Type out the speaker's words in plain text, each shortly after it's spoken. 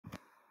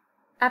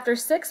After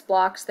 6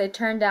 blocks, they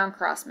turned down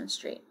Crossman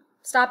Street,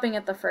 stopping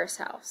at the first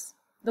house,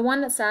 the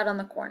one that sat on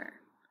the corner.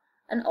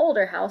 An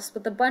older house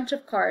with a bunch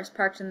of cars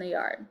parked in the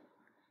yard.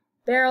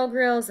 Barrel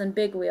grills and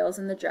big wheels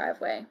in the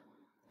driveway.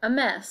 A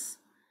mess,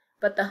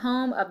 but the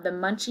home of the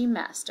Munchie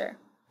master,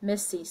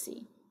 Miss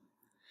Cece.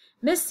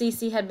 Miss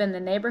Cece had been the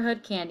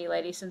neighborhood candy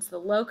lady since the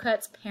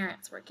Low-Cuts'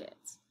 parents were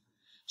kids.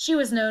 She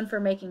was known for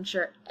making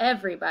sure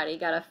everybody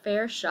got a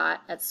fair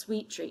shot at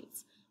sweet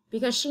treats,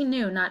 because she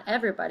knew not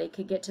everybody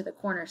could get to the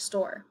corner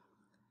store.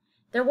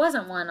 There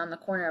wasn't one on the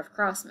corner of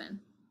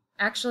Crossman.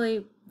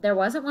 Actually, there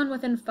wasn't one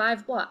within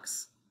 5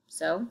 blocks,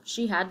 so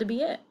she had to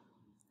be it.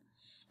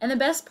 And the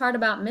best part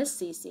about Miss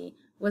Cece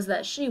was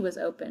that she was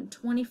open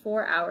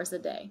 24 hours a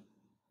day.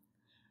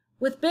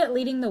 With Bit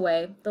leading the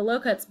way, the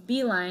Low-Cuts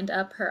beelined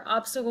up her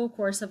obstacle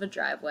course of a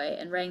driveway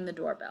and rang the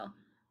doorbell,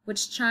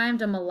 which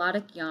chimed a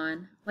melodic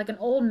yawn, like an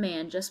old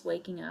man just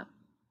waking up.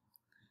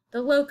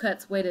 The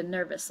Low-Cuts waited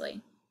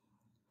nervously,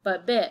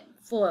 but Bit,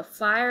 full of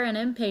fire and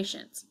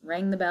impatience,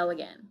 rang the bell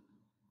again.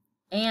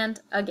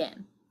 And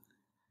again.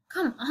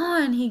 "Come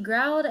on," he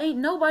growled. "Ain't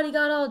nobody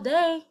got all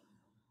day."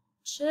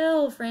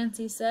 "Chill,"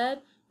 Francie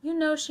said. "You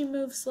know she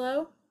moves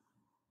slow."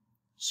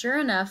 Sure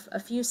enough, a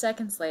few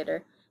seconds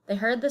later, they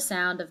heard the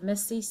sound of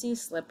Miss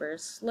Cece's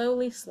slippers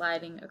slowly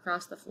sliding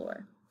across the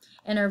floor,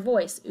 and her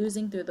voice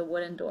oozing through the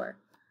wooden door.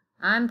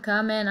 I'm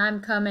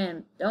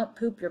coming. Don't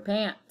poop your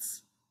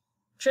pants."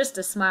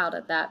 Trista smiled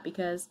at that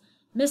because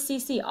Miss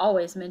Cece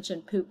always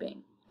mentioned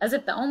pooping, as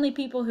if the only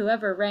people who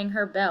ever rang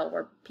her bell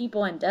were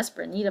people in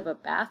desperate need of a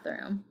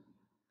bathroom.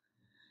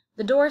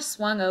 The door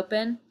swung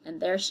open, and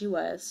there she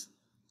was.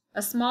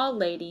 A small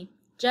lady,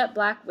 jet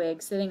black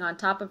wig sitting on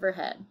top of her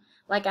head,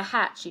 like a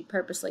hat she'd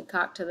purposely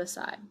cocked to the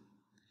side.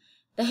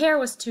 The hair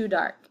was too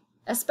dark,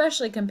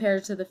 especially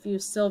compared to the few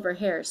silver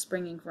hairs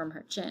springing from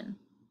her chin.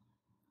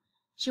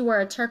 She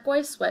wore a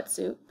turquoise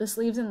sweatsuit, the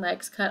sleeves and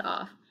legs cut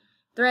off,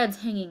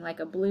 threads hanging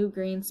like a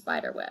blue-green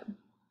spider web.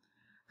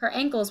 Her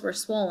ankles were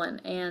swollen,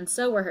 and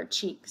so were her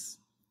cheeks.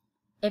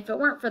 If it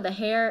weren't for the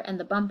hair and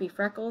the bumpy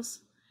freckles,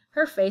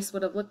 her face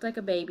would have looked like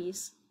a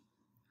baby's.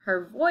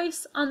 Her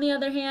voice, on the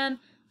other hand,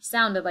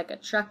 sounded like a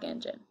truck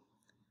engine.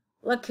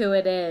 "Look who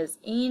it is,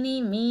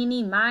 Eeny,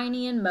 Meeny,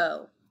 Miny, and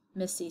Mo,"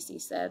 Miss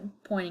Cece said,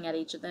 pointing at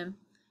each of them.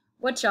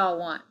 "What y'all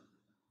want?"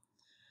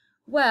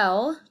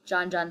 "Well,"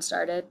 John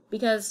started,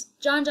 because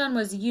John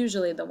was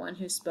usually the one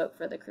who spoke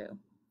for the crew,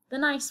 the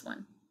nice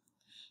one.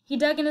 He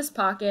dug in his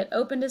pocket,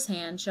 opened his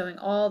hand, showing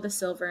all the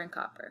silver and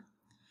copper.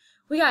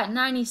 "We got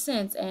 90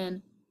 cents,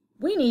 and—"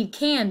 "We need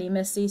candy,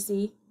 Miss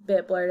Cece,"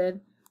 Bit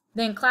blurted.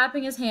 Then,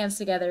 clapping his hands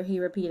together, he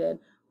repeated,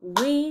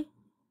 "We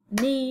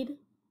need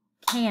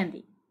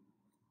candy."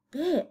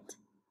 "Bit!"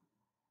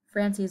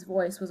 Francie's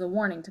voice was a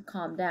warning to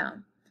calm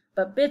down,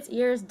 but Bit's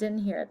ears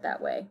didn't hear it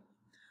that way.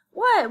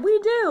 "What? We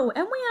do,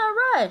 and we in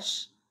a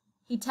rush."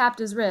 He tapped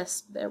his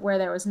wrist where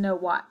there was no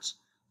watch,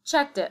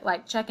 checked it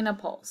like checking a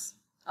pulse.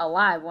 A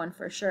live one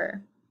for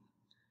sure.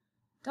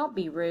 "Don't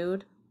be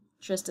rude,"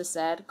 Trista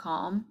said,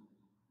 calm.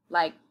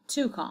 Like,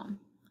 too calm.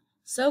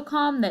 So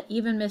calm that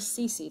even Miss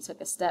Cece took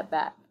a step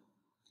back.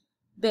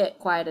 Bit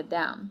quieted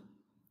down.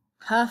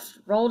 Huffed,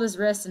 rolled his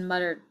wrist, and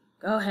muttered,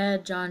 "Go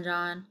ahead,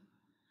 John."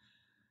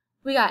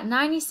 "We got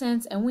 90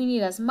 cents, and we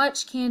need as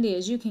much candy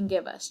as you can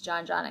give us,"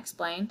 John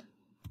explained.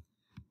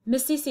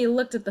 Miss Cece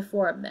looked at the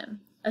 4 of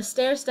them, a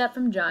stair-step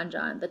from John,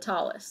 the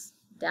tallest,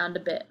 down to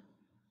Bit.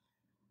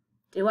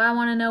 "Do I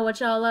want to know what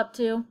y'all up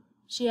to?"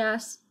 she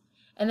asked,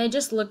 and they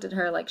just looked at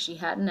her like she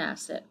hadn't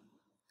asked it.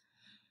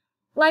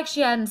 Like she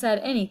hadn't said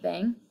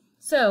anything,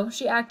 so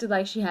she acted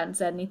like she hadn't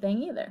said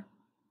anything either.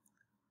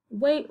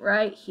 "Wait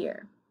right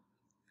here."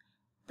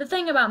 The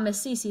thing about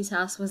Miss Cece's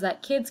house was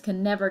that kids could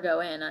never go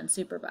in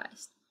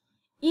unsupervised.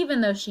 Even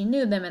though she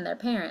knew them and their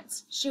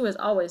parents, she was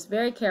always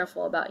very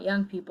careful about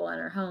young people in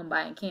her home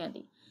buying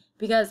candy,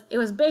 because it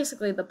was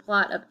basically the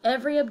plot of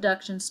every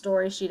abduction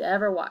story she'd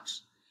ever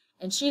watched,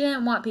 and she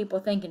didn't want people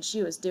thinking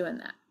she was doing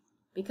that,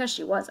 because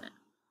she wasn't.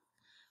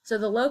 So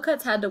the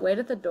Low-Cuts had to wait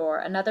at the door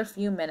another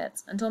few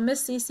minutes until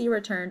Miss Cece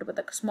returned with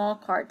a small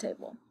card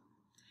table.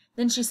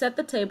 Then she set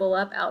the table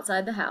up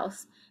outside the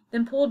house,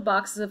 then pulled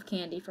boxes of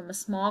candy from a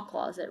small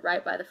closet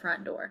right by the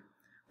front door,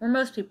 where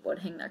most people would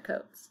hang their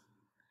coats.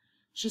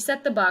 She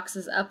set the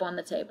boxes up on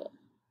the table.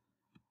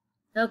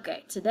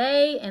 "Okay,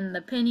 today in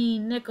the penny,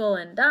 nickel,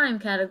 and dime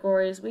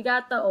categories, we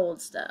got the old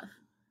stuff."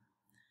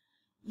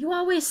 "You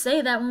always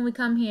say that when we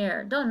come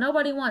here. Don't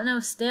nobody want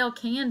no stale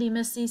candy,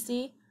 Miss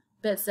Cece,"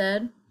 Bit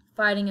said,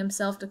 fighting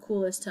himself to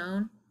cool his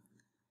tone.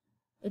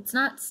 "It's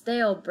not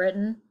stale,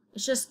 Britain.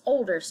 It's just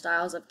older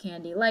styles of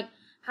candy, like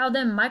how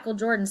them Michael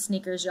Jordan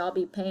sneakers y'all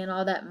be paying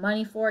all that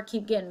money for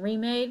keep getting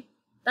remade.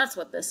 That's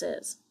what this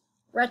is.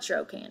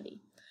 Retro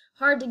candy.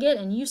 Hard to get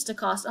and used to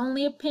cost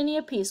only a penny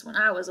apiece when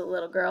I was a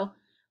little girl,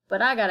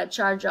 but I gotta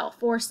charge y'all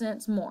 4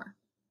 cents more.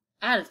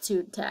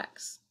 Attitude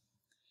tax."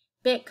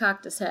 Bit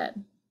cocked his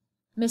head.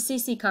 Miss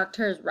Cece cocked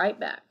hers right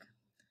back.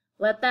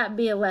 "Let that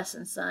be a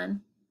lesson,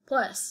 son.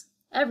 Plus,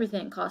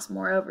 everything costs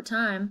more over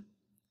time."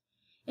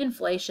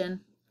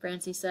 "Inflation,"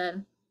 Francie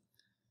said.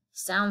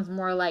 Sounds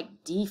more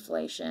like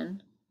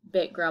deflation,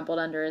 Bit grumbled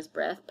under his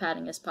breath,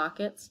 patting his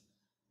pockets.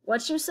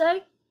 What you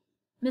say?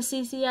 Miss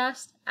Cece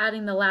asked,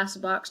 adding the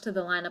last box to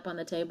the lineup on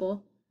the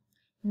table.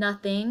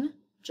 Nothing,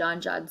 John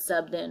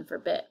subbed in for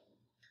Bit.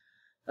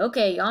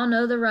 Okay, y'all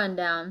know the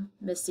rundown,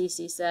 Miss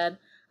Cece said.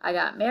 I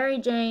got Mary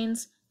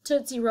Jane's,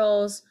 Tootsie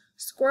Rolls,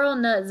 Squirrel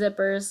Nut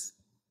Zippers.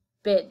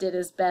 Bit did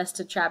his best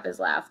to trap his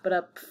laugh, but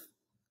a pff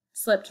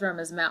slipped from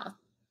his mouth.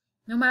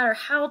 No matter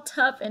how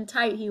tough and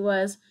tight he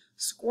was,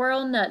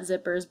 Squirrel Nut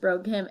Zippers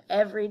broke him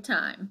every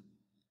time.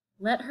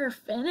 Let her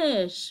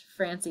finish,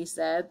 Francie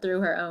said through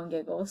her own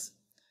giggles.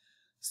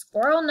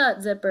 Squirrel Nut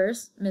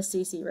Zippers, Miss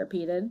Cece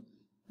repeated,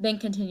 then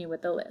continued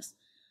with the list.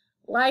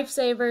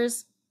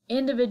 Lifesavers,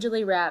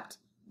 individually wrapped,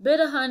 Bit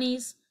of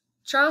Honeys,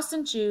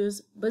 Charleston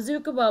Chews,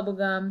 Bazooka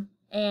Bubblegum,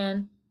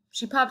 and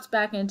she popped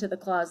back into the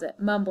closet,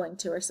 mumbling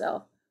to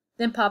herself,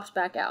 then popped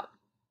back out.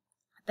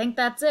 I think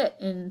that's it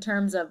in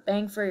terms of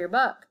bang for your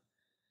buck.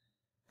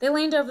 They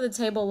leaned over the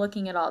table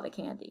looking at all the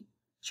candy,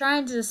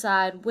 trying to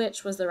decide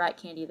which was the right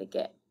candy to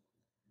get.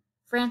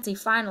 Francie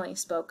finally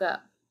spoke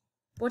up.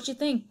 What you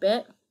think,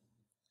 Bit?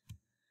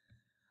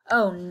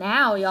 Oh,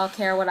 now y'all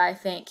care what I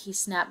think, he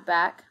snapped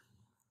back.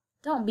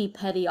 Don't be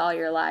petty all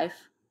your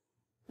life.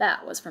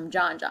 That was from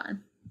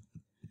John.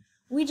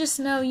 We just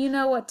know you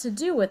know what to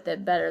do with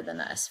it better than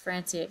us,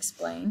 Francie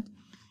explained.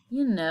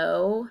 You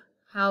know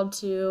how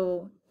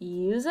to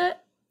use it?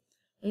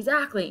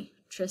 Exactly,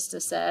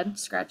 Trista said,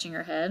 scratching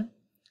her head.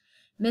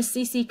 Miss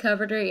Cece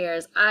covered her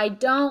ears. I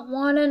don't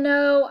want to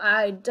know.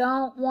 I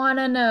don't want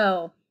to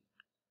know.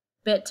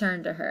 Bit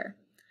turned to her.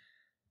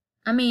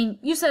 I mean,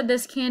 you said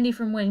this candy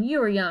from when you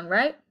were young,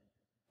 right?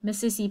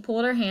 Miss Cece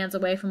pulled her hands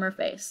away from her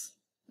face.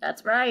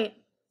 That's right.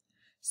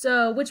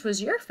 So, which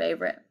was your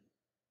favorite?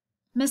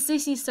 Miss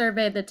Cece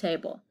surveyed the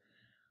table.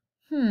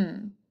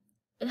 It'd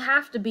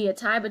have to be a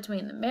tie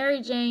between the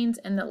Mary Janes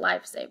and the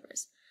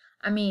Lifesavers.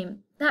 I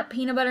mean, that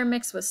peanut butter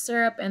mix with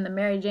syrup and the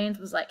Mary Janes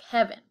was like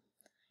heaven.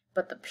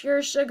 But the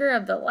pure sugar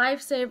of the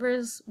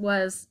Lifesavers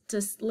was,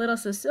 to little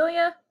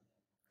Cecilia,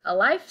 a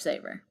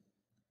lifesaver.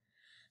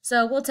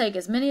 So we'll take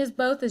as many as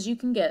both as you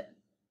can get.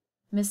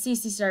 Miss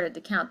Cece started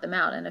to count them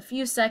out, and a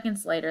few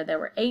seconds later there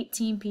were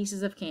 18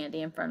 pieces of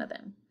candy in front of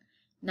them.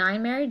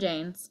 9 Mary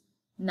Janes,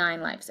 9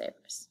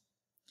 Lifesavers.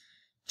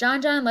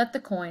 John let the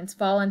coins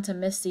fall into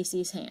Miss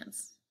Cece's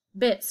hands,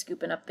 Bit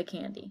scooping up the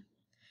candy.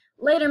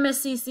 Later,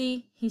 Miss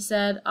Cece, he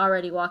said,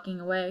 already walking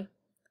away.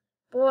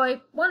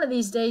 Boy, one of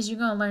these days you're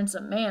going to learn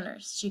some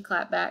manners, she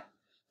clapped back.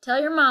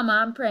 Tell your mama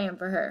I'm praying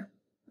for her.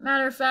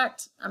 Matter of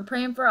fact, I'm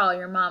praying for all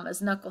your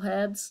mamas,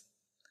 knuckleheads.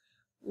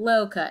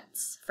 Low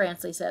cuts,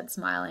 Francie said,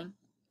 smiling.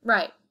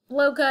 Right,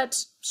 low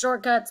cuts,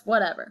 short cuts,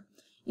 whatever.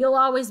 You'll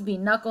always be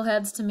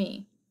knuckleheads to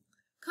me.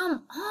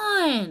 Come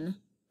on!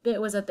 Bit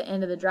was at the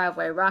end of the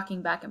driveway,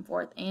 rocking back and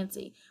forth,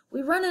 antsy.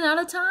 We're running out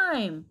of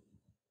time.